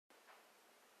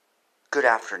Good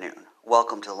afternoon.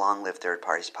 Welcome to Long Live Third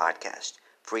Parties Podcast.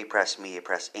 Free Press Media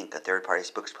Press Inc., a third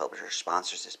parties books publisher,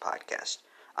 sponsors this podcast.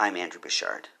 I'm Andrew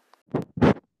Bouchard.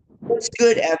 What's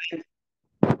good, Evan?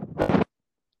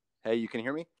 Hey, you can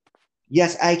hear me?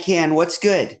 Yes, I can. What's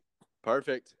good?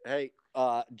 Perfect. Hey,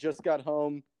 just got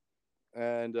home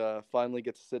and finally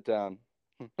get to sit down.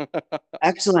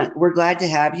 Excellent. We're glad to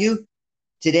have you.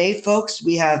 Today, folks,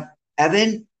 we have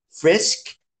Evan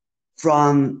Frisk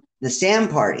from the Sam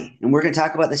Party, and we're going to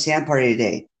talk about the Sam Party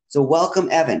today. So welcome,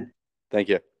 Evan. Thank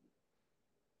you.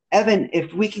 Evan,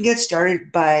 if we can get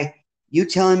started by you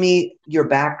telling me your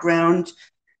background,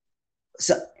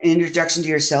 so, introduction to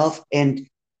yourself, and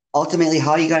ultimately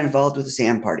how you got involved with the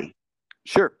Sam Party.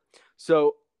 Sure.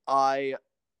 So I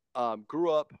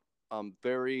grew up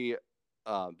very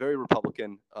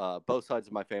Republican. Both sides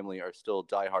of my family are still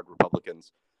diehard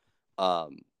Republicans.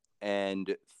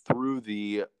 And through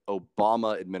the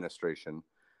Obama administration,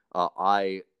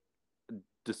 I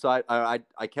decided I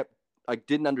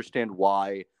didn't understand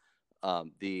why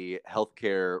the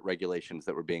healthcare regulations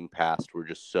that were being passed were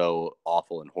just so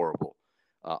awful and horrible.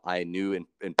 I knew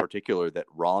in particular that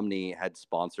Romney had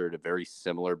sponsored a very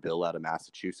similar bill out of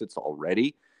Massachusetts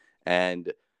already.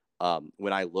 And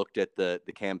when I looked at the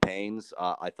campaigns,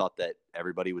 I thought that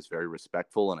everybody was very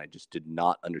respectful, and I just did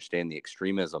not understand the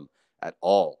extremism at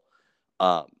all.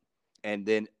 And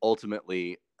then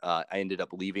ultimately, I ended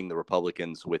up leaving the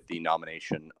Republicans with the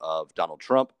nomination of Donald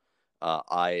Trump.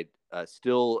 I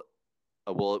still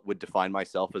would define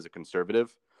myself as a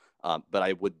conservative, but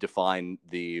I would define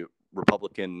the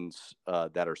Republicans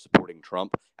that are supporting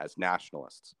Trump as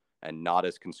nationalists and not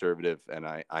as conservative. And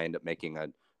I end up making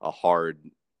a hard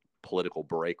political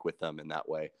break with them in that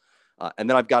way. And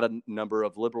then I've got a number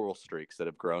of liberal streaks that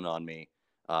have grown on me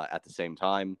at the same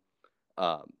time.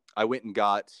 I went and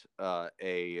got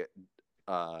I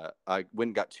went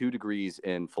and got 2 degrees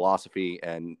in philosophy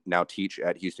and now teach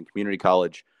at Houston Community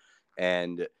College.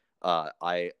 And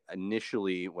I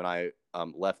initially, when I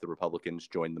left the Republicans,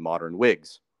 joined the Modern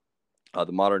Whigs.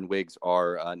 The Modern Whigs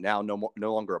are now no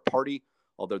longer a party,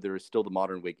 although there is still the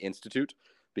Modern Whig Institute,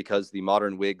 because the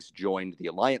Modern Whigs joined the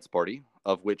Alliance Party,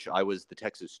 of which I was the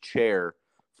Texas chair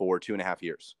for 2.5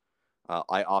 years.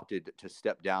 I opted to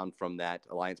step down from that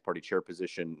Alliance Party chair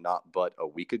position not but a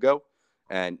week ago,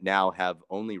 and now have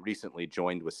only recently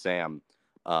joined with Sam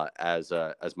as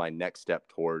my next step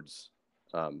towards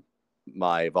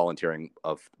my volunteering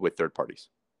with third parties.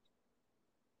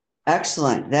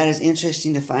 Excellent. That is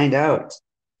interesting to find out.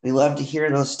 We love to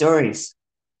hear those stories.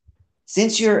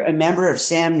 Since you're a member of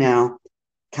SAM now,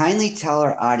 kindly tell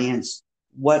our audience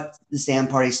what the SAM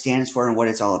Party stands for and what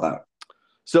it's all about.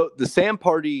 So the SAM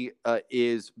Party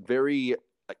is very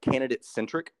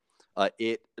candidate-centric.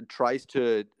 It tries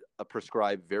to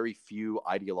prescribe very few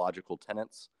ideological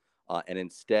tenets and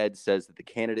instead says that the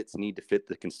candidates need to fit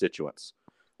the constituents.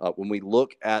 When we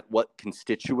look at what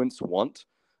constituents want,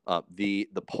 the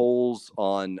polls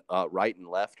on right and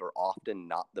left are often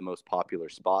not the most popular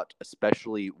spot,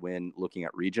 especially when looking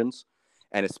at regions,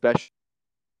 and especially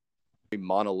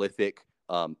monolithic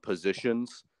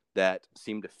positions that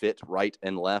seem to fit right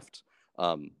and left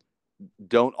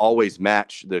don't always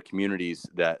match the communities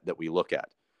that we look at.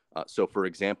 So, for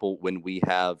example, when we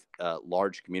have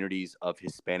large communities of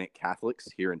Hispanic Catholics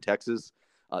here in Texas,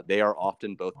 they are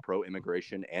often both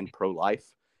pro-immigration and pro-life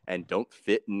and don't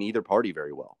fit in either party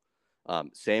very well.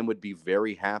 Sam would be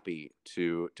very happy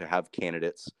to have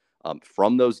candidates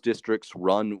from those districts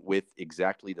run with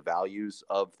exactly the values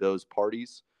of those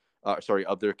parties,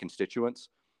 of their constituents,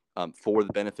 for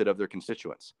the benefit of their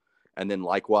constituents. And then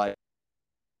likewise,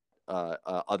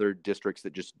 other districts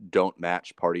that just don't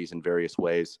match parties in various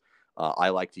ways. I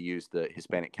like to use the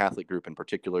Hispanic Catholic group in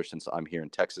particular, since I'm here in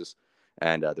Texas,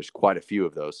 and there's quite a few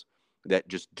of those that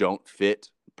just don't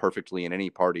fit perfectly in any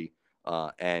party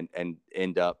and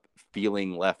end up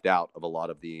feeling left out of a lot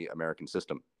of the American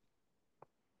system.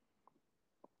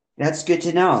 That's good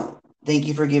to know. Thank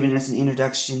you for giving us an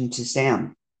introduction to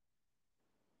SAM.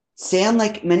 SAM,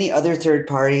 like many other third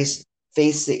parties,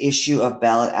 face the issue of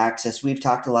ballot access. We've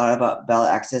talked a lot about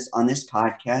ballot access on this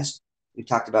podcast. We've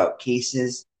talked about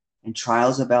cases and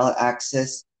trials of ballot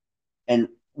access. And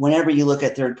whenever you look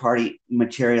at third party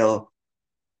material,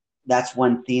 that's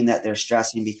one theme that they're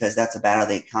stressing because that's a battle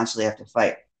they constantly have to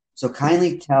fight. So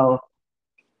kindly tell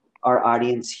our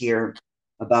audience here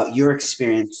about your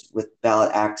experience with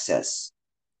ballot access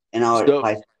and how it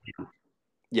applies to you.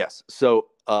 Yes. So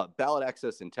ballot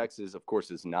access in Texas, of course,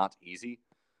 is not easy.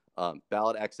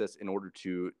 Ballot access, in order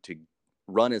to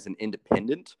run as an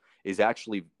independent, is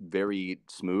actually very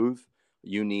smooth.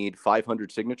 You need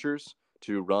 500 signatures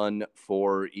to run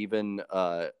for even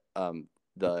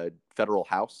the federal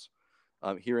House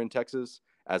here in Texas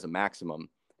as a maximum,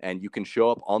 and you can show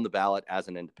up on the ballot as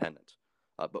an independent.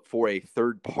 But for a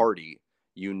third party,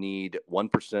 you need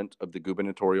 1% of the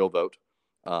gubernatorial vote,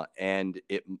 and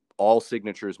all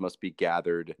signatures must be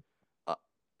gathered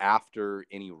after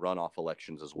any runoff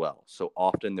elections as well. So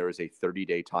often there is a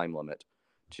 30-day time limit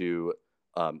to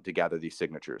gather these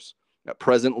signatures.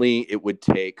 Presently, it would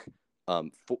take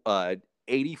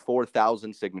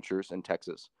 84,000 signatures in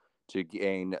Texas to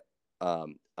gain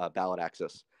ballot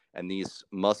access. And these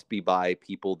must be by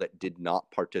people that did not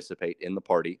participate in the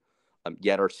party,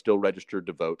 yet are still registered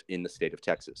to vote in the state of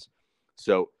Texas.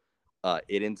 So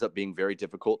it ends up being very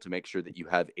difficult to make sure that you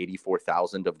have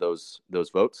 84,000 of those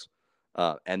votes.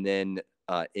 And then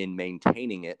in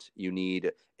maintaining it, you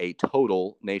need a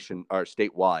total nation or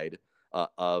statewide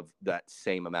of that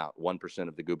same amount, 1%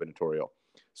 of the gubernatorial.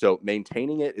 So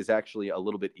maintaining it is actually a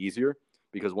little bit easier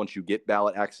because once you get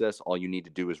ballot access, all you need to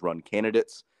do is run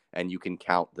candidates, and you can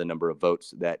count the number of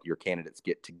votes that your candidates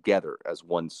get together as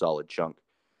one solid chunk.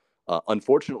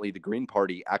 Unfortunately, the Green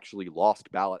Party actually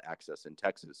lost ballot access in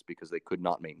Texas because they could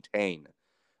not maintain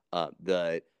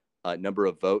the number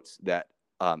of votes that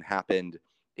happened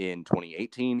in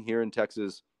 2018 here in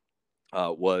Texas.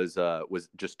 Was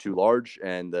just too large,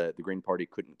 and the Green Party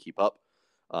couldn't keep up.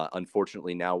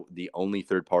 Unfortunately, now the only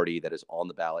third party that is on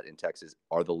the ballot in Texas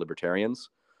are the Libertarians.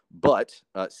 But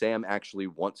Sam actually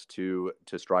wants to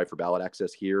strive for ballot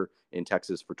access here in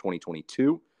Texas for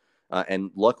 2022.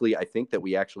 And luckily, I think that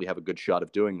we actually have a good shot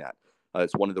of doing that.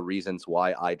 It's one of the reasons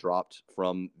why I dropped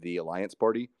from the Alliance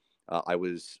Party. I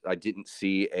didn't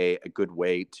see a good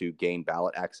way to gain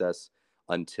ballot access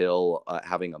until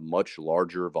having a much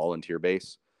larger volunteer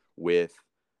base with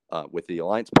the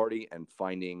Alliance Party and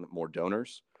finding more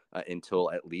donors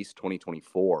until at least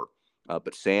 2024.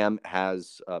 But Sam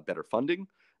has better funding,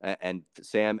 and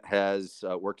Sam has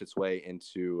worked its way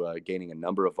into gaining a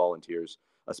number of volunteers,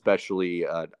 especially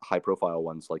high-profile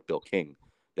ones like Bill King,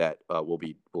 that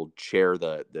will chair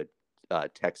the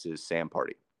Texas Sam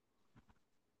Party.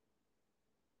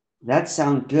 That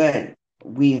sounds good.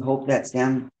 We hope that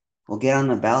Sam will get on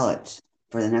the ballot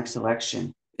for the next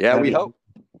election. Yeah, we hope.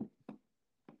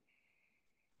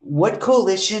 What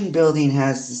coalition building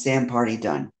has the Sam Party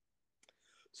done?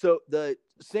 So the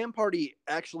Sam Party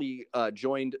actually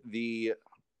joined the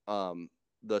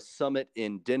summit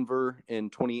in Denver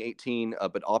in 2018,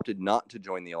 but opted not to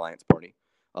join the Alliance Party.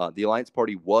 The Alliance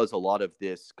Party was a lot of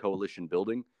this coalition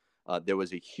building. There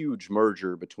was a huge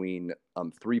merger between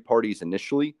three parties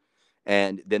initially,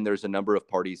 and then there's a number of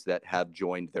parties that have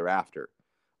joined thereafter.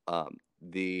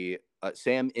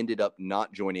 Sam ended up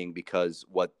not joining because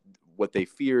what they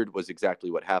feared was exactly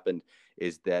what happened,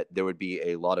 is that there would be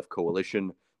a lot of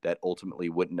coalition that ultimately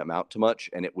wouldn't amount to much,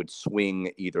 and it would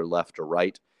swing either left or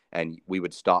right, and we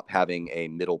would stop having a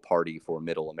middle party for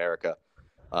middle America.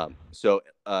 So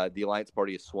the Alliance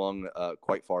Party has swung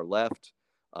quite far left,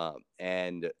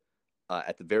 and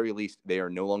at the very least, they are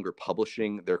no longer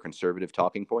publishing their conservative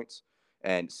talking points.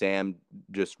 And Sam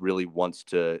just really wants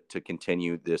to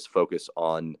continue this focus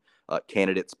on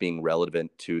candidates being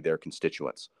relevant to their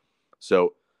constituents.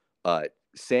 So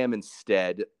Sam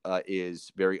instead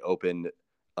is very open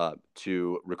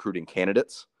to recruiting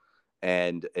candidates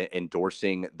and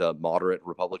endorsing the moderate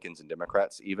Republicans and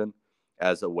Democrats even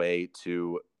as a way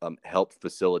to help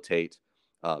facilitate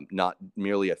not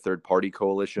merely a third party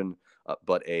coalition,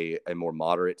 but a more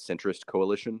moderate centrist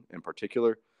coalition in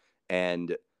particular,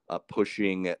 and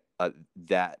pushing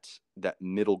that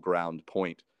middle ground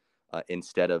point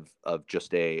instead of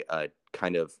just a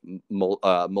kind of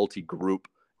multi-group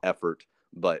effort,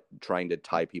 but trying to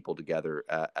tie people together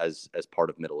as part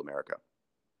of Middle America.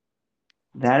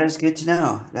 That is good to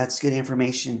know. That's good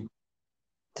information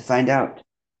to find out.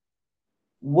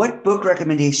 What book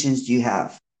recommendations do you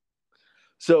have?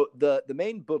 So the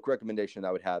main book recommendation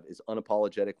I would have is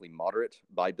Unapologetically Moderate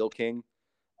by Bill King.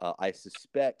 I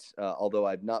suspect, although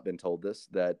I've not been told this,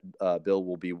 that Bill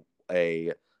will be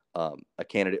a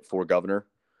candidate for governor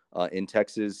in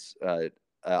Texas.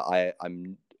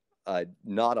 I'm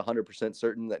not 100%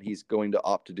 certain that he's going to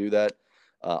opt to do that.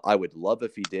 I would love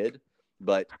if he did,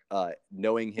 but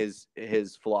knowing his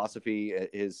philosophy,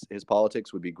 his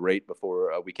politics would be great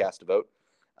before we cast a vote,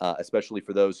 especially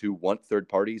for those who want third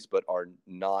parties but are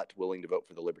not willing to vote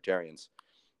for the Libertarians.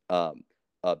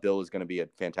 Bill is going to be a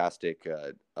fantastic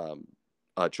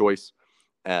choice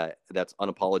that's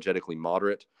unapologetically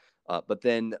moderate. But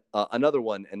then another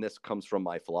one, and this comes from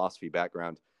my philosophy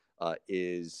background,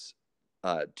 is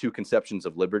Two Conceptions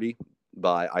of Liberty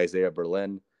by Isaiah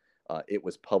Berlin. It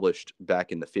was published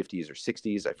back in the 50s or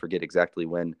 60s. I forget exactly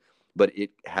when. but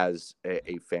it has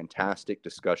a fantastic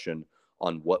discussion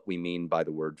on what we mean by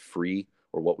the word free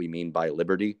or what we mean by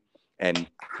liberty, and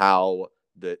how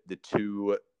the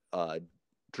two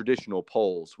traditional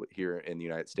poles here in the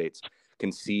United States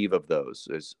conceive of those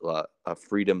as a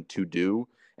freedom to do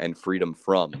and freedom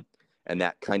from, and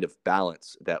that kind of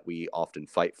balance that we often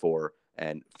fight for,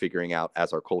 and figuring out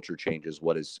as our culture changes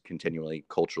what is continually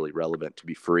culturally relevant to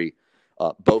be free.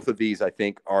 Both of these, I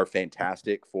think, are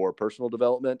fantastic for personal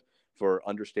development, for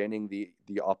understanding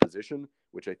the opposition,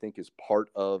 which I think is part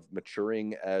of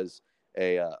maturing as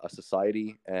a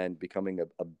society and becoming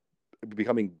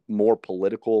more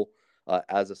political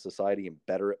as a society and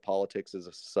better at politics as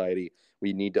a society.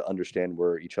 We need to understand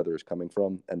where each other is coming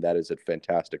from, and that is a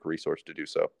fantastic resource to do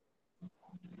so.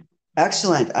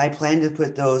 Excellent. I plan to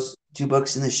put those two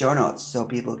books in the show notes so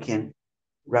people can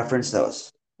reference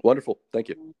those. Wonderful. Thank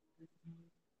you.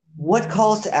 What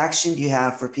calls to action do you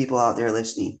have for people out there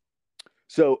listening?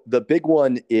 So the big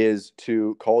one is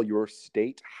to call your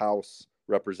state house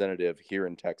representative here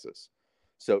in Texas.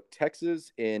 So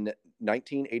Texas in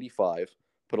 1985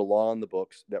 put a law on the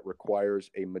books that requires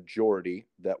a majority.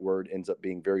 That word ends up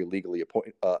being very legally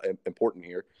important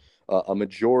here. A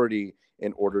majority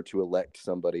in order to elect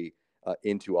somebody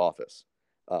into office.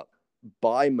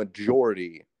 By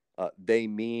majority, they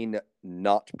mean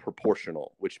not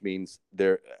proportional, which means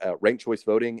their ranked choice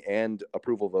voting and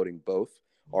approval voting both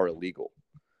are illegal.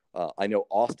 I know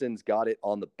Austin's got it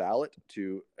on the ballot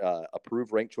to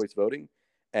approve ranked choice voting,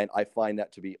 and I find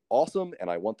that to be awesome, and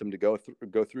I want them to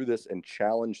go through this and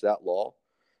challenge that law.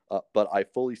 But I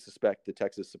fully suspect the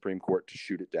Texas Supreme Court to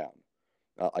shoot it down.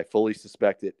 I fully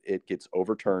suspect it gets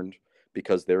overturned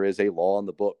because there is a law on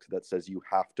the book that says you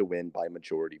have to win by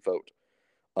majority vote.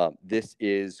 This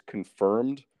is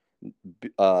confirmed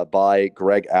by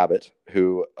Greg Abbott,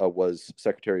 who was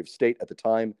Secretary of State at the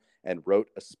time and wrote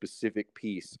a specific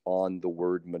piece on the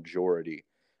word majority.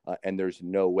 And there's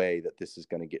no way that this is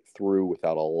going to get through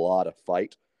without a lot of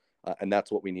fight. And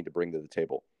that's what we need to bring to the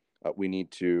table. We need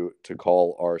to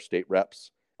call our state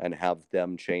reps and have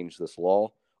them change this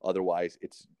law. Otherwise,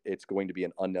 it's going to be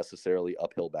an unnecessarily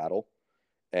uphill battle.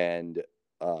 And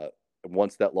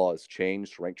once that law is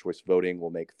changed, ranked choice voting will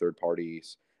make third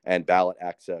parties and ballot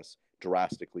access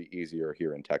drastically easier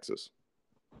here in Texas.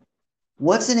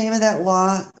 What's the name of that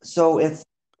law? So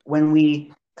when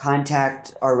we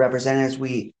contact our representatives,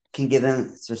 we can give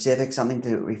them specific something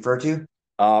to refer to?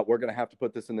 We're going to have to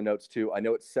put this in the notes too. I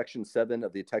know it's Section 7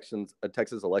 of the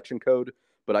Texas Election Code,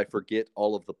 but I forget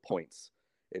all of the points.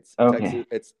 It's okay.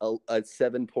 It's a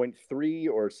 7.3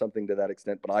 or something to that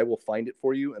extent, but I will find it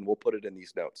for you and we'll put it in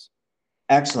these notes.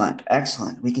 Excellent.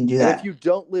 We can do that. And if you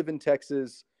don't live in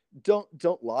Texas, don't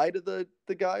lie to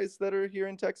the guys that are here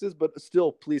in Texas, but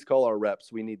still please call our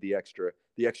reps. We need the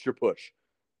extra push.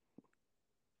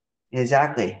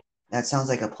 Exactly. That sounds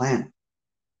like a plan.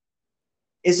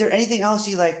 Is there anything else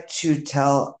you'd like to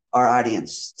tell our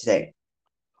audience today?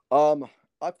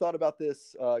 I've thought about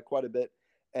this quite a bit,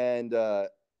 and I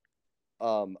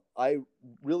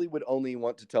really would only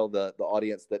want to tell the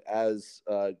audience that as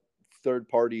third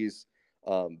parties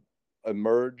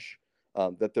emerge,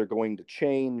 that they're going to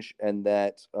change, and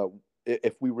that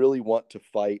if we really want to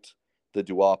fight the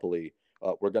duopoly,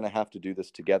 we're going to have to do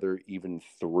this together, even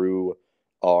through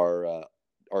our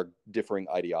differing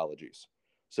ideologies.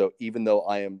 So even though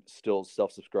I am still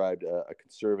self-subscribed a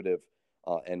conservative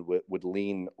and would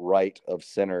lean right of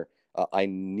center, I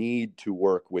need to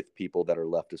work with people that are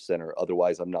left of center.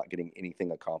 Otherwise, I'm not getting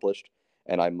anything accomplished,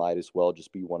 and I might as well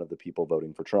just be one of the people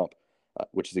voting for Trump,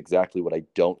 which is exactly what I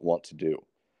don't want to do.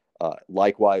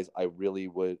 Likewise, I really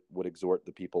would exhort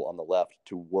the people on the left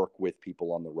to work with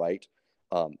people on the right.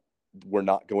 We're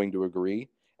not going to agree,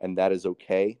 and that is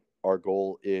okay. Our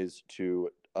goal is to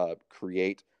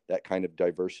create that kind of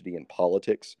diversity in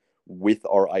politics with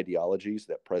our ideologies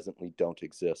that presently don't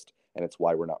exist, and it's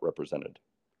why we're not represented.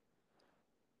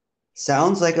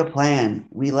 Sounds like a plan.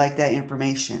 We like that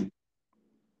information.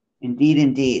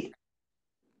 Indeed.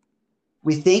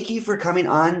 We thank you for coming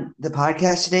on the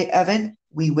podcast today, Evan.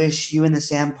 We wish you and the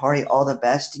Sam Party all the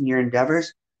best in your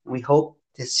endeavors. And we hope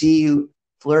to see you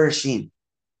flourishing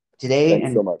today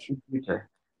and so much. in the future.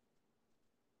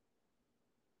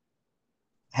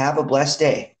 Have a blessed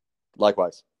day.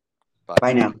 Likewise.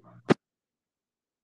 Bye now.